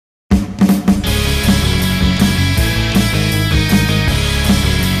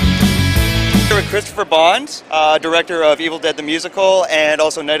Christopher Bond, director of Evil Dead the Musical and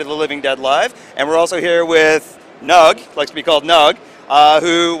also Night of the Living Dead Live. And we're also here with Nug, likes to be called Nug,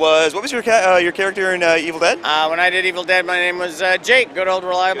 who was, what was your character in Evil Dead? When I did Evil Dead, my name was Jake, good old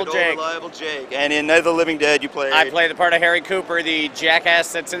reliable Jake. Reliable Jake. And in Night of the Living Dead, you played? I played the part of Harry Cooper, the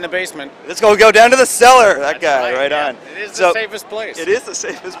jackass that's in the basement. Let's go down to the cellar, that guy, right on. It is the safest place. It is the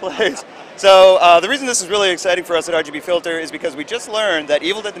safest place. So the reason this is really exciting for us at RGB Filter is because we just learned that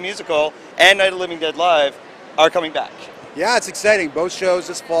Evil Dead the Musical and Night of the Living Dead Live are coming back. Yeah, it's exciting. Both shows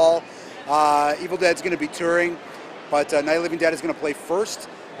this fall. Evil Dead's going to be touring, but Night of the Living Dead is going to play first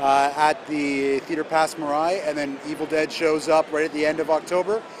at the Theater Pass Marais, and then Evil Dead shows up right at the end of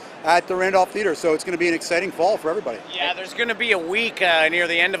October at the Randolph Theater. So it's going to be an exciting fall for everybody. Yeah, there's going to be a week near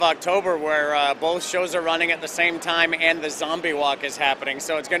the end of October where both shows are running at the same time and the zombie walk is happening.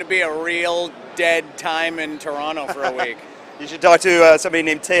 So it's going to be a real dead time in Toronto for a week. You should talk to somebody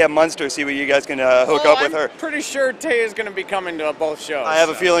named Taya Munster, see what you guys can hook up with her. I'm pretty sure Taya is going to be coming to both shows. I have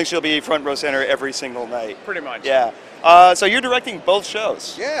a feeling she'll be front row center every single night. Pretty much. Yeah. So you're directing both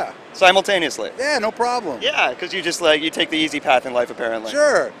shows? Yeah. Simultaneously? Yeah, no problem. Yeah, because you just you take the easy path in life, apparently.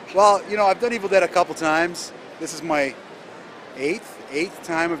 Sure. Well, you know, I've done Evil Dead a couple times. This is my eighth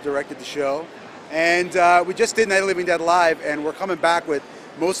time I've directed the show. And we just did Night of the Living Dead Live, and we're coming back with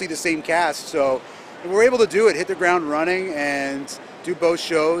mostly the same cast. So we're able to do it, hit the ground running, and do both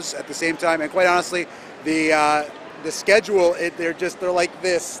shows at the same time. And quite honestly, the schedule, they're like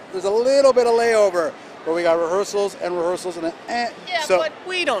this. There's a little bit of layover, but we got rehearsals and then Yeah, so, but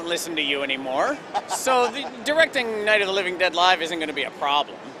we don't listen to you anymore. So directing Night of the Living Dead Live isn't going to be a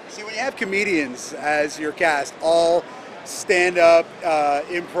problem. See, when you have comedians as your cast, all stand-up,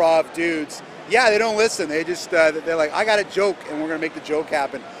 improv dudes, yeah, they don't listen. They just, they're like, I got a joke, and we're going to make the joke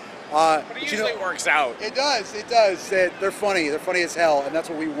happen. But it usually works out. It does. They're funny. They're funny as hell, and that's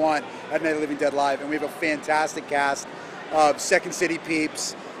what we want at Night of the Living Dead Live. And we have a fantastic cast of Second City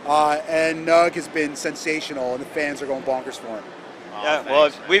peeps, and Nug has been sensational, and the fans are going bonkers for him. Yeah,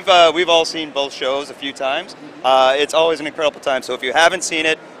 well, we've all seen both shows a few times. It's always an incredible time. So if you haven't seen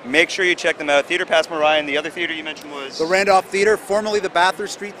it, make sure you check them out. Theater Pass Marais, and the other theater you mentioned was the Randolph Theater, formerly the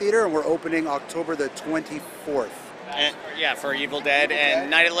Bathurst Street Theater, and we're opening October the 24th. Yeah, for Evil Dead, and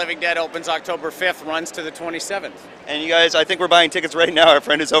Night of the Living Dead opens October 5th, runs to the 27th. And you guys, I think we're buying tickets right now. Our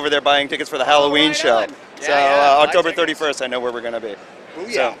friend is over there buying tickets for the Halloween show. So October 31st, I know where we're going to be. Oh,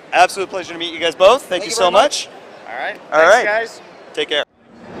 yeah. So absolute pleasure to meet you guys both. Thank you so much. All right. All right, guys. Take care.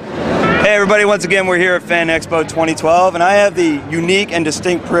 Hey everybody, once again we're here at Fan Expo 2012, and I have the unique and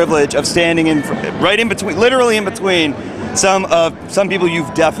distinct privilege of standing right in between, literally in between some people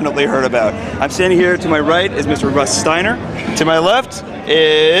you've definitely heard about. I'm standing here, to my right is Mr. Russ Streiner. To my left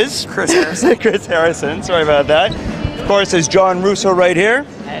is Chris Harrison. Chris Harrison, sorry about that. Of course, is John Russo right here.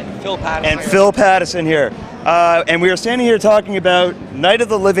 And Phil Pattison. And Phil Pattison here. And we are standing here talking about Night of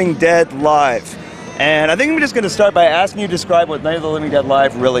the Living Dead Live. And I think I'm just going to start by asking you to describe what Night of the Living Dead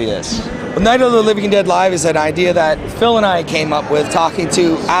Live really is. Well, Night of the Living Dead Live is an idea that Phil and I came up with talking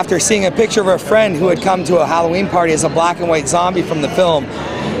after seeing a picture of a friend who had come to a Halloween party as a black and white zombie from the film.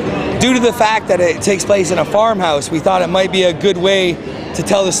 Due to the fact that it takes place in a farmhouse, we thought it might be a good way to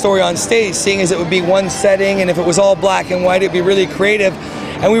tell the story on stage, seeing as it would be one setting, and if it was all black and white, it'd be really creative.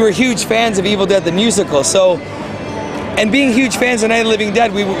 And we were huge fans of Evil Dead the Musical, and being huge fans of Night of the Living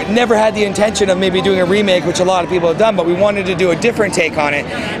Dead, we never had the intention of maybe doing a remake, which a lot of people have done, but we wanted to do a different take on it,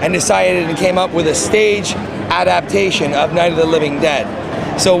 and decided and came up with a stage adaptation of Night of the Living Dead.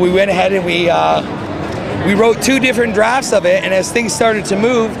 So we went ahead and we wrote 2 different drafts of it, and as things started to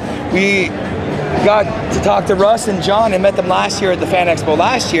move, we got to talk to Russ and John and met them last year at the Fan Expo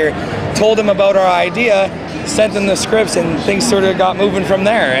last year, told them about our idea, sent them the scripts, and things sort of got moving from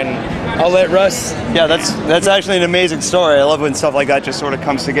there. And I'll let Russ. Yeah, that's actually an amazing story. I love when stuff like that just sort of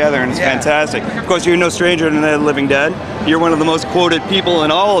comes together, and it's fantastic. Of course, you're no stranger to Night of the Living Dead. You're one of the most quoted people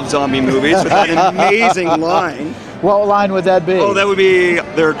in all of zombie movies with that amazing line. What line would that be? Oh, that would be,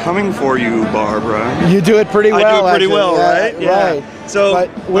 "They're coming for you, Barbara." You do it pretty well. I do it pretty well, yeah, right? Yeah. Right. So,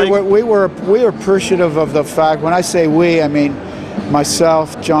 but we were appreciative of the fact. When I say we, I mean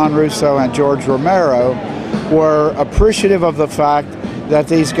myself, John Russo, and George Romero were appreciative of the fact that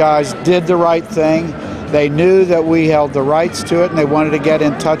these guys did the right thing. They knew that we held the rights to it, and they wanted to get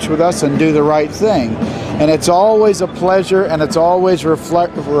in touch with us and do the right thing. And it's always a pleasure, and it's always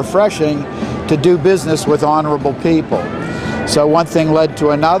refreshing to do business with honorable people. So one thing led to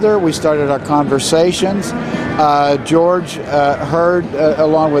another. We started our conversations. George heard,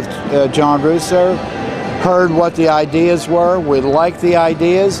 along with John Russo, heard what the ideas were. We liked the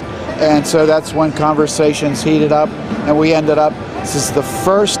ideas. And so that's when conversations heated up, and we ended up, this is the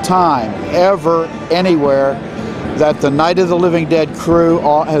first time ever anywhere that the Night of the Living Dead crew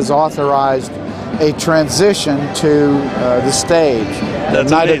has authorized a transition to the stage. That's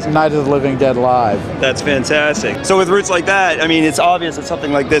Night amazing. Night of the Living Dead Live. That's fantastic. So with roots like that, I mean, it's obvious that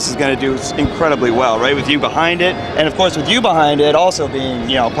something like this is going to do incredibly well, right? With you behind it, and of course with you behind it also being,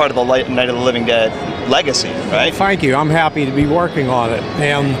 you know, part of the Night of the Living Dead legacy, right? Thank you. I'm happy to be working on it.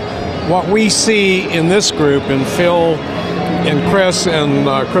 And what we see in this group, and Phil and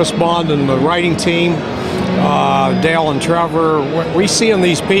Chris Bond and the writing team, Dale and Trevor, what we see in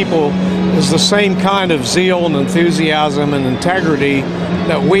these people is the same kind of zeal and enthusiasm and integrity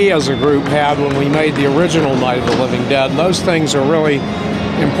that we as a group had when we made the original Night of the Living Dead. And those things are really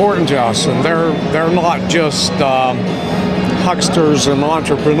important to us, and they're not just hucksters and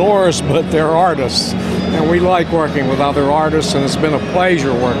entrepreneurs, but they're artists. And we like working with other artists, and it's been a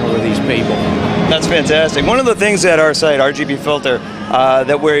pleasure working with these people. That's fantastic. One of the things at our site, RGB Filter,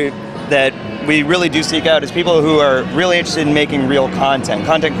 that we really do seek out is people who are really interested in making real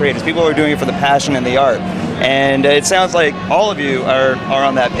content creators, people who are doing it for the passion and the art. And it sounds like all of you are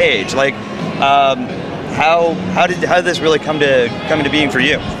on that page. Like, how did this really come to being for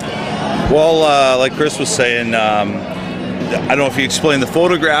you? Well, like Chris was saying, I don't know if he explained the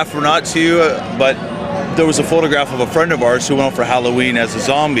photograph or not to you, but there was a photograph of a friend of ours who went out for Halloween as a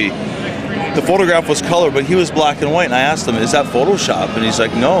zombie. The photograph was color, but he was black and white, and I asked him, is that Photoshop? And he's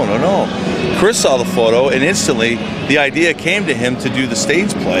like, no. Chris saw the photo, and instantly the idea came to him to do the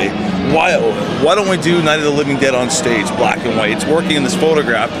stage play. Why don't we do Night of the Living Dead on stage, black and white? It's working in this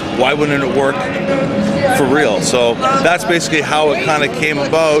photograph. Why wouldn't it work for real? So that's basically how it kind of came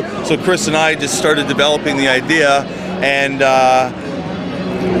about. So Chris and I just started developing the idea, and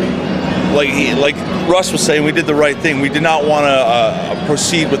like Russ was saying, we did the right thing. We did not want to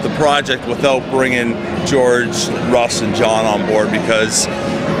proceed with the project without bringing George, Russ, and John on board, because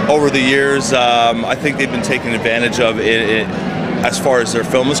over the years, I think they've been taken advantage of it as far as their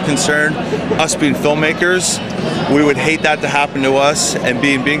film is concerned. Us being filmmakers, we would hate that to happen to us, and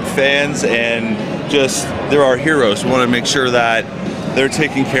being big fans, and just, they're our heroes. We want to make sure that they're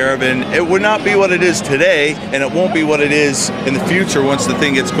taken care of, and it would not be what it is today, and it won't be what it is in the future once the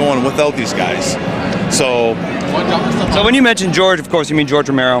thing gets going without these guys. So when you mention George, of course you mean George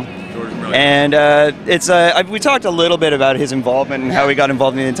Romero. And we talked a little bit about his involvement and how he got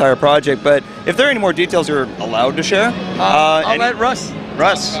involved in the entire project, but if there are any more details you're allowed to share, I'll let Russ.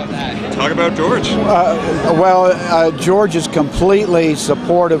 Talk about George. George is completely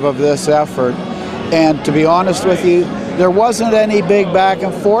supportive of this effort, and to be honest with you, there wasn't any big back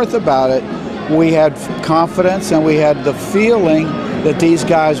and forth about it. We had confidence, and we had the feeling that these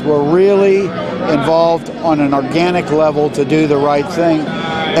guys were really involved on an organic level to do the right thing.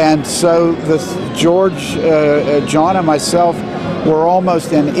 And so George, John, and myself were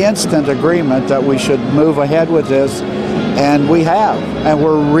almost in instant agreement that we should move ahead with this, and we have, and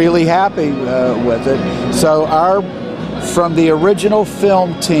we're really happy with it. So from the original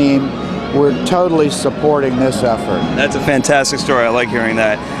film team, we're totally supporting this effort. That's a fantastic story. I like hearing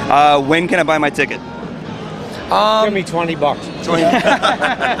that. When can I buy my ticket? Give me $20.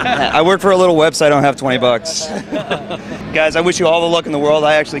 I work for a little website. I don't have $20. Guys, I wish you all the luck in the world.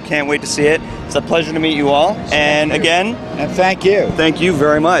 I actually can't wait to see it. It's a pleasure to meet you all. And again, and thank you. Thank you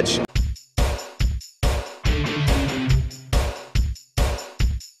very much.